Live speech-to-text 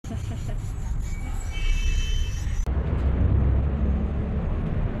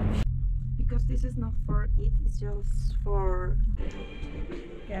this is not for it, it's just for...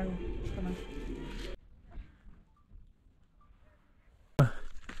 ¿Qué hago? Toma.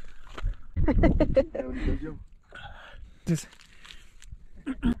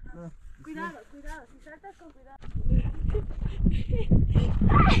 Cuidado, cuidado, si saltas con cuidado.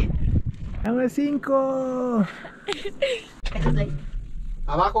 ¡Dame 5!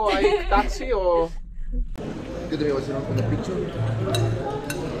 ¿Abajo hay taxi o...? Yo te voy a hacer una picture.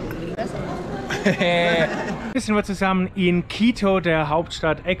 Hier sind wir zusammen in Quito, der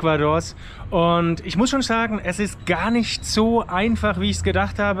Hauptstadt Ecuadors, und ich muss schon sagen, es ist gar nicht so einfach, wie ich es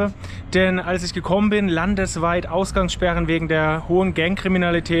gedacht habe, denn als ich gekommen bin, landesweit Ausgangssperren wegen der hohen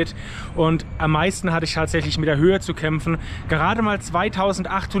Gangkriminalität, und am meisten hatte ich tatsächlich mit der Höhe zu kämpfen. Gerade mal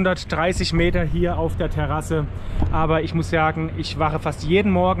 2830 Meter hier auf der Terrasse, aber ich muss sagen, ich wache fast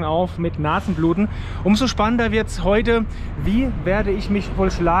jeden Morgen auf mit Nasenbluten. Umso spannender wird es heute, wie werde ich mich wohl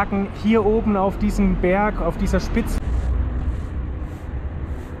schlagen hier oben auf diesem Berg, auf dieser Spitze.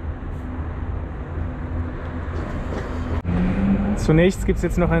 Zunächst gibt es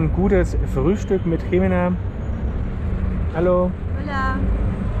jetzt noch ein gutes Frühstück mit Jimena. Hallo. Hola.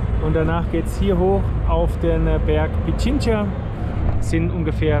 Und danach geht es hier hoch auf den Berg Pichincha. Das sind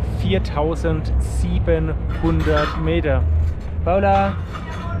ungefähr 4700 Meter. Paula.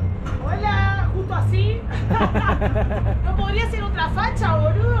 Hola, justo así. No podría ser otra facha,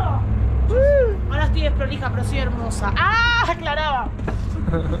 boludo. Ahora estoy desprolija, pero soy hermosa. ¡Ah! Aclaraba.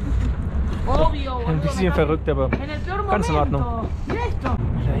 Obvio, boludo. Ein bisschen verrückt, aber En el peor ganz in Ordnung. momento. Mira esto.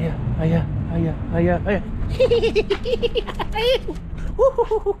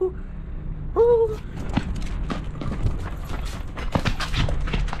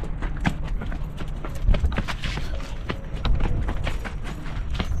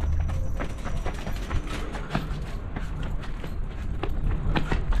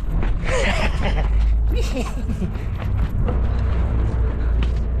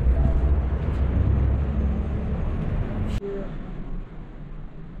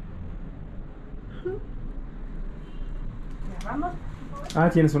 Ah,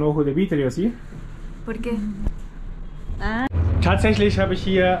 tienes un ojo de vidrio, ¿sí? ¿Por qué? Tatsächlich habe ich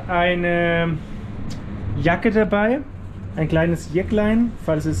hier eine Jacke dabei, ein kleines Jäcklein,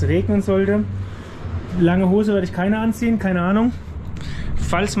 falls es regnen sollte. Lange Hose werde ich keine anziehen, keine Ahnung.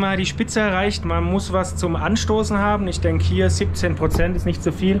 Falls mal die Spitze erreicht, man muss was zum Anstoßen haben. Ich denke hier 17% ist nicht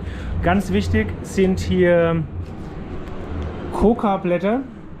so viel. Ganz wichtig sind hier Coca-Blätter,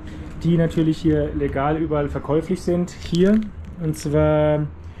 die natürlich hier legal überall verkäuflich sind. Hier, und zwar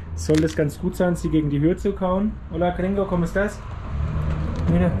soll es ganz gut sein, sie gegen die Höhe zu kauen. Hola, Gringo, ¿cómo estás?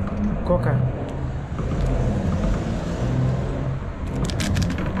 Mira, Coca.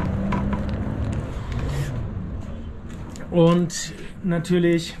 Und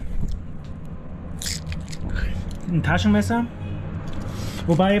natürlich ein Taschenmesser.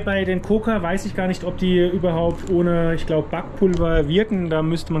 Wobei bei den Coca weiß ich gar nicht, ob die überhaupt ohne, ich glaube, Backpulver wirken. Da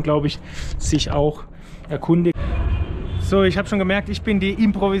müsste man, glaube ich, sich auch erkundigen. So, ich habe schon gemerkt, ich bin die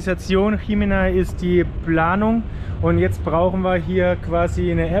Improvisation, Jimena ist die Planung, und jetzt brauchen wir hier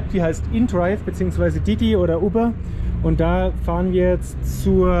quasi eine App, die heißt InDrive bzw. Didi oder Uber, und da fahren wir jetzt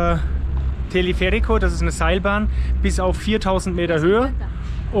zur Teleférico, das ist eine Seilbahn, bis auf 4000 Meter Höhe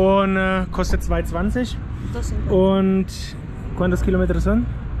und kostet 2,20 und ¿cuántos kilómetros son?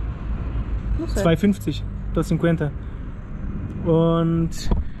 No sé. 2,50, 2,50 und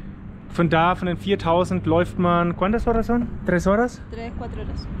von da, von den 4000 läuft man, ¿cuántas horas son? 3 horas? 3, 4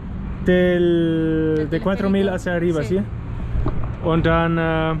 horas. De 4000 hacia arriba, ¿sí? Und dann,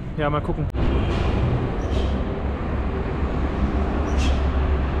 ja, mal gucken.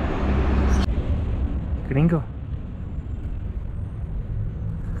 Gringo.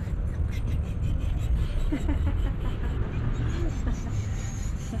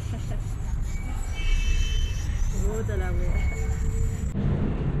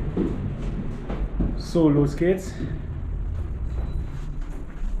 So, los geht's.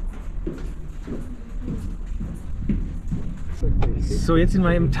 So, jetzt sind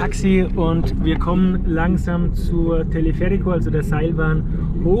wir im Taxi und wir kommen langsam zur Teleférico, also der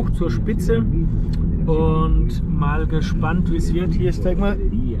Seilbahn, hoch zur Spitze, und mal gespannt, wie es wird. Hier steig mal.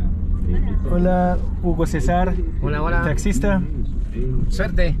 Hola, Hugo César. Hola, hola. Taxista.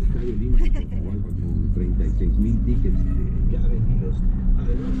 Suerte.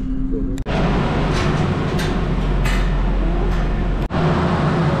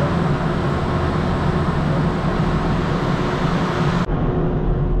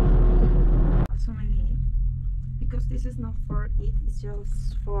 So many, because this is not for it, it's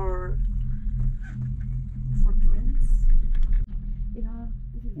just for drinks. Yeah,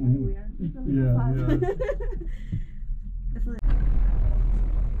 this is very weird.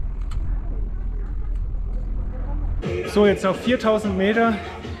 So, jetzt auf 4000 Meter.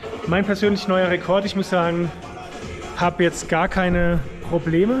 Mein persönlich neuer Rekord. Ich muss sagen, habe jetzt gar keine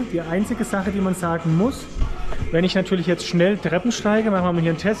Probleme. Die einzige Sache, die man sagen muss, wenn ich natürlich jetzt schnell Treppen steige, machen wir mal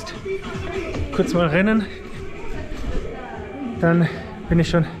hier einen Test, kurz mal rennen, dann bin ich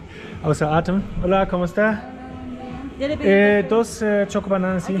schon außer Atem. Hola, ¿cómo está? Dos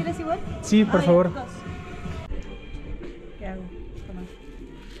chocobananas, sí. Sí, por favor.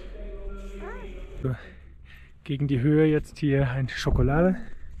 So, gegen die Höhe jetzt hier ein Schokolade.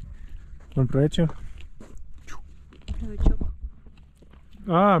 Buen provecho.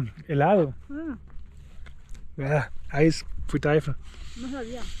 Ah, helado. Ja, Eis, für Teufel.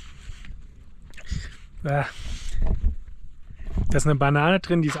 Ja. Da ist eine Banane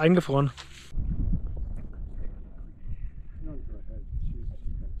drin, die ist eingefroren.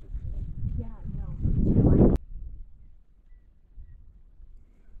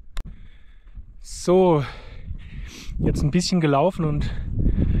 So, jetzt ein bisschen gelaufen und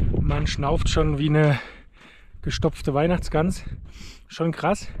man schnauft schon wie eine gestopfte Weihnachtsgans. Schon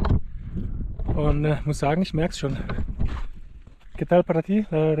krass. Und muss sagen, ich merke es schon. ¿Qué tal para ti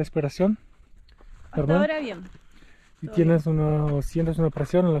la respiración? Hasta ahora bien. ¿Y tienes o sientes una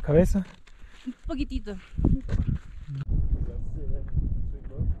presión en la cabeza? Un poquitito.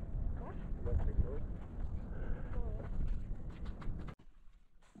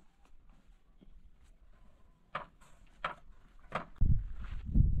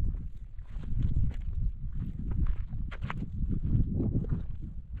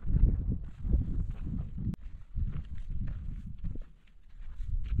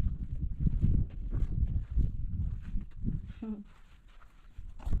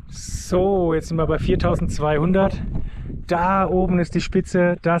 So, jetzt sind wir bei 4200. Da oben ist die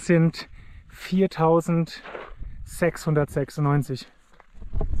Spitze, das sind 4696.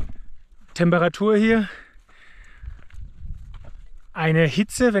 Temperatur hier, eine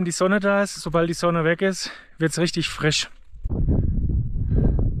Hitze, wenn die Sonne da ist. Sobald die Sonne weg ist, wird es richtig frisch.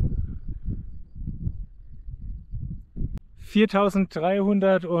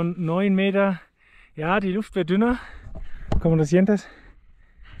 (4309 Meter). Ja, die Luft wird dünner. ¿Cómo lo sientes?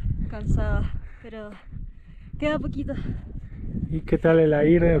 Cansada, pero queda poquito. ¿Y qué tal el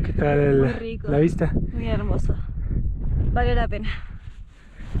aire o qué tal Muy rico. la vista? Muy hermoso. Vale la pena.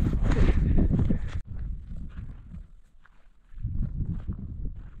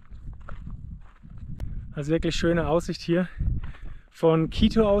 Also wirklich schöne Aussicht hier. Von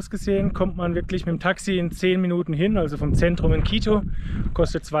Quito aus gesehen kommt man wirklich mit dem Taxi in 10 Minuten hin, also vom Zentrum in Quito,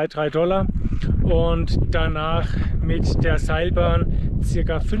 kostet $2–3 und danach mit der Seilbahn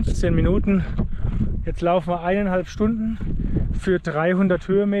ca. 15 Minuten. Jetzt laufen wir 1,5 Stunden für 300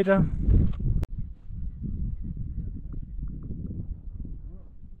 Höhenmeter.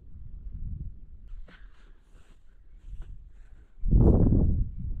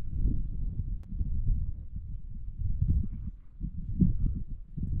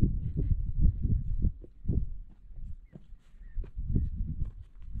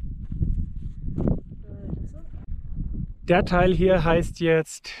 Der Teil hier heißt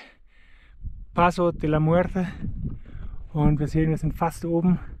jetzt Paso de la Muerte und wir sehen, wir sind fast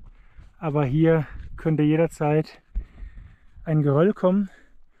oben, aber hier könnte jederzeit ein Geröll kommen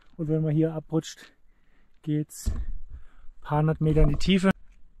und wenn man hier abrutscht, geht es ein paar hundert Meter in die Tiefe.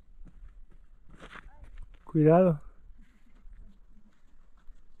 Cuidado.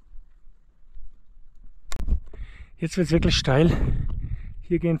 Jetzt wird es wirklich steil.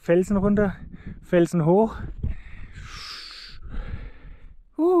 Hier gehen Felsen runter, Felsen hoch.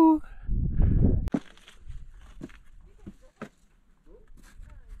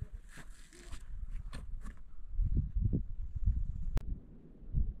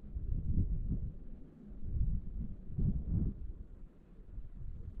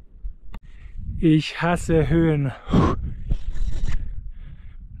 Ich hasse Höhen.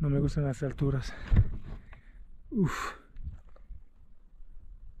 No me gustan las alturas. Uff.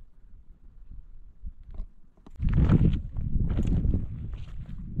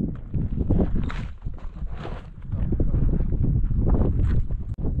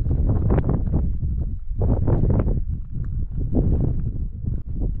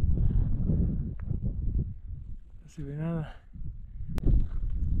 No se ve nada.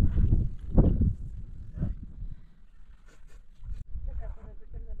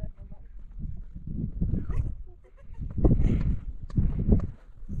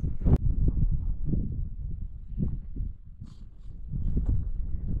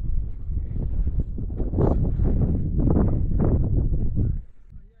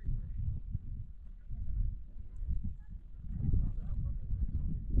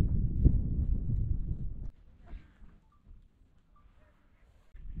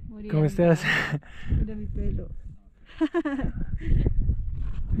 Muriendo. ¿Cómo estás? Mira mi pelo.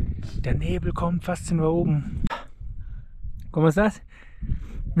 Der Nebel kommt, fast sind wir oben. ¿Cómo estás?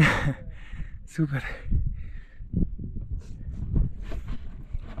 Super.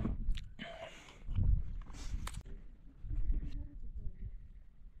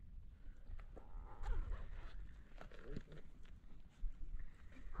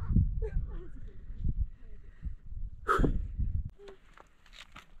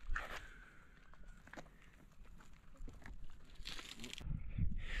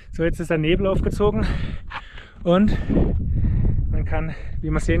 So, jetzt ist der Nebel aufgezogen und man kann, wie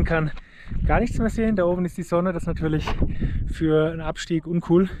man sehen kann, gar nichts mehr sehen. Da oben ist die Sonne, das ist natürlich für einen Abstieg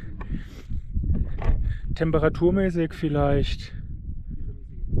uncool. Temperaturmäßig vielleicht,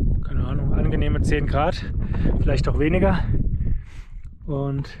 keine Ahnung, angenehme 10 Grad, vielleicht auch weniger.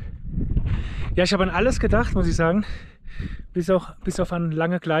 Und ja, ich habe an alles gedacht, muss ich sagen, bis auf an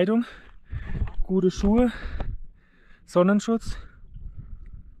lange Kleidung, gute Schuhe, Sonnenschutz,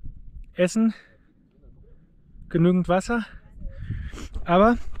 Essen, genügend Wasser,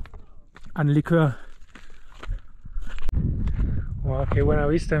 aber an Likör. Wow, qué buena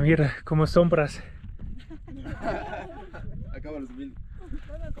vista, mira, como sombras. Acábalo, subir.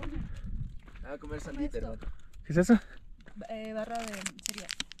 A comer sandita, hermano. ¿Qué es eso? Barra de cereal.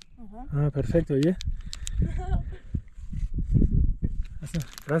 Ah, perfecto, oye.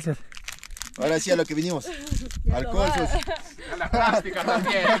 Gracias. Ahora sí a lo que vinimos. Alcohol, A la plástica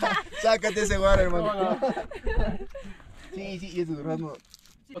también. Sácate ese guaro, hermano. Sí, sí, y eso, hermano.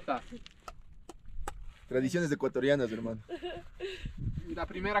 Tradiciones ecuatorianas, hermano. ¿Y la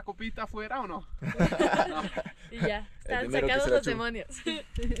primera copita fuera o no? Y ya, están primero que sacados se la los chupa. demonios.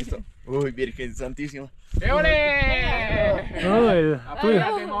 Listo. Uy, Virgen Santísima. ¡Eole! No, el tuyo.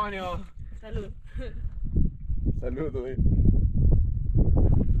 ¡Afuera, demonio! Salud. Saludos,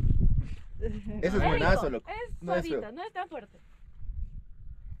 Eso es buenazo, loco. Es No es suavito, feo. no es tan fuerte.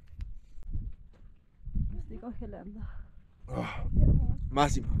 Me estoy congelando. Oh,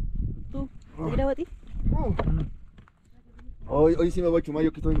 máximo. ¿Tú? ¿Te grabo a ti? Hoy sí me voy a chumar,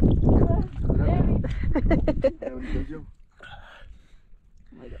 yo que estoy.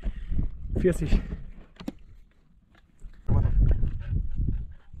 Pfirsich. Hermano.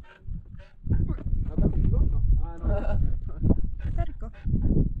 Ah, no. Está rico.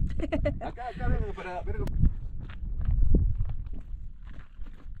 Acá, vengo para ver.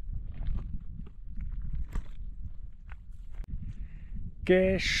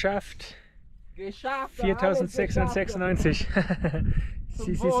 Geschafft. Geschafft! 4696.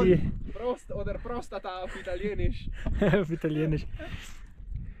 Sí, sí, Wohl. sí. Prost oder Prostata auf Italienisch. Auf Italienisch.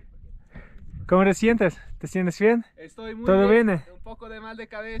 ¿Cómo te sientes? ¿Te sientes bien? Estoy muy ¿Todo bien. bien? Un poco de mal de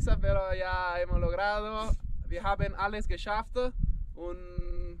cabeza, pero ya hemos logrado. Wir haben alles geschafft.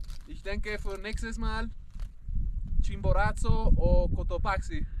 Und ich denke für nächstes Mal Chimborazo o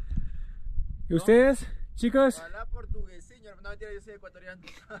Cotopaxi. ¿Y ustedes, chicos? Habla portugués, señor. No, mentira, yo soy ecuatoriano.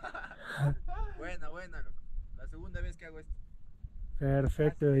 Buena, loco. La segunda vez que hago esto.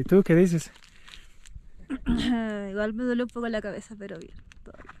 Perfecto. ¿Y tú qué dices? Igual me duele un poco la cabeza, pero bien.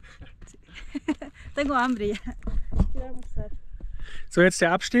 Todo bien. Sí. Tengo hambre ya. Quiero almorzar. So, jetzt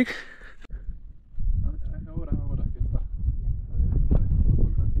der Abstieg.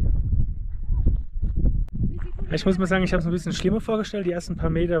 Ich muss mal sagen, ich habe es ein bisschen schlimmer vorgestellt. Die ersten paar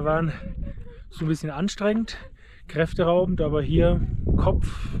Meter waren so ein bisschen anstrengend, kräfteraubend, aber hier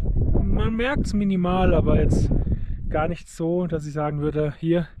Kopf, man merkt es minimal, aber jetzt gar nicht so, dass ich sagen würde,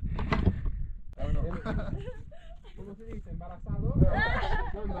 hier.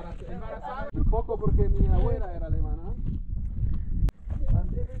 Un poco porque mi abuela era alemana.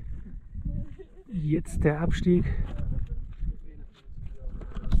 Jetzt der Abstieg.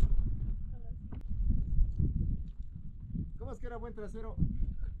 ¿Cómo es que era buen trasero?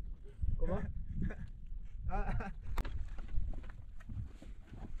 ¿Cómo?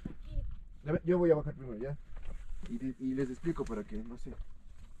 Yo voy a bajar primero, ¿ya? Y les explico para que, no sé,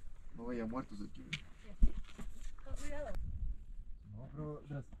 no vayan muertos aquí. Con cuidado. No, pero...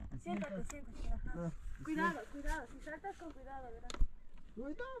 Siéntate. Ajá. Cuidado, si saltas con cuidado, ¿verdad?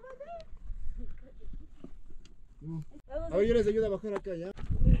 A ver, yo les ayudo a bajar acá, ¿ya?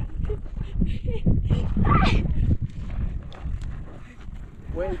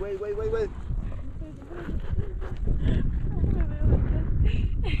 Wait.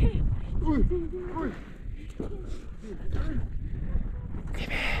 Uy.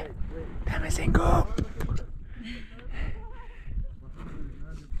 Dame 5.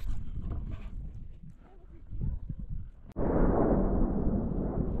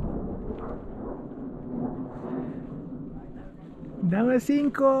 Dame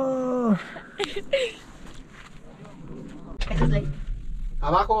 5.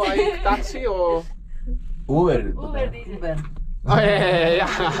 ¿Abajo hay taxi o...? Uber. Uber dice. Oye, ya.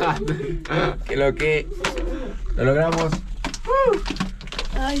 Que lo que... Lo logramos.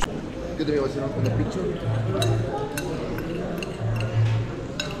 Ay. Yo te voy a hacer un picho.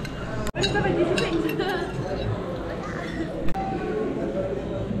 Está 26.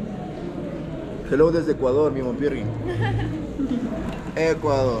 Hello desde Ecuador, mi Monpierri.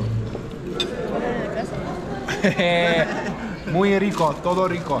 Ecuador. Muy rico, todo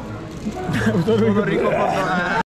rico. Todo rico por